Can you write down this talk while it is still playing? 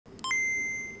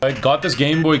I got this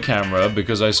GameBoy camera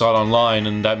because I saw it online,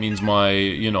 and that means my,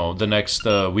 you know, the next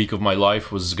week of my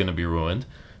life was gonna be ruined.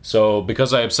 So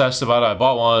because I obsessed about it, I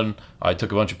bought one. I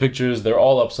took a bunch of pictures. They're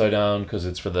all upside down because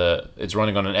it's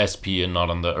running on an SP and not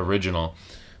on the original.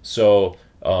 So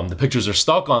the pictures are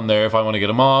stuck on there. If I want to get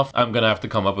them off, I'm gonna have to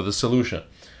come up with a solution.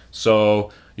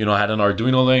 So, you know, I had an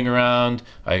Arduino laying around.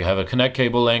 I have a Connect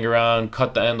cable laying around.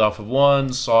 Cut the end off of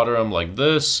one, solder them like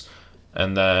this.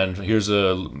 And then here's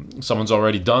someone's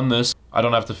already done this. I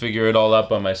don't have to figure it all out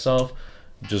by myself.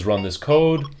 Just run this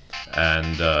code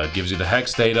and it gives you the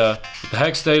hex data. With the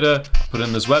hex data, put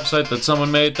in this website that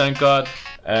someone made, thank God.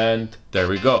 And there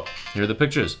we go. Here are the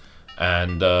pictures.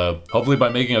 And hopefully by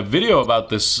making a video about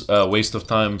this waste of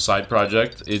time side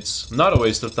project, it's not a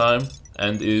waste of time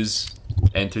and is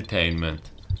entertainment.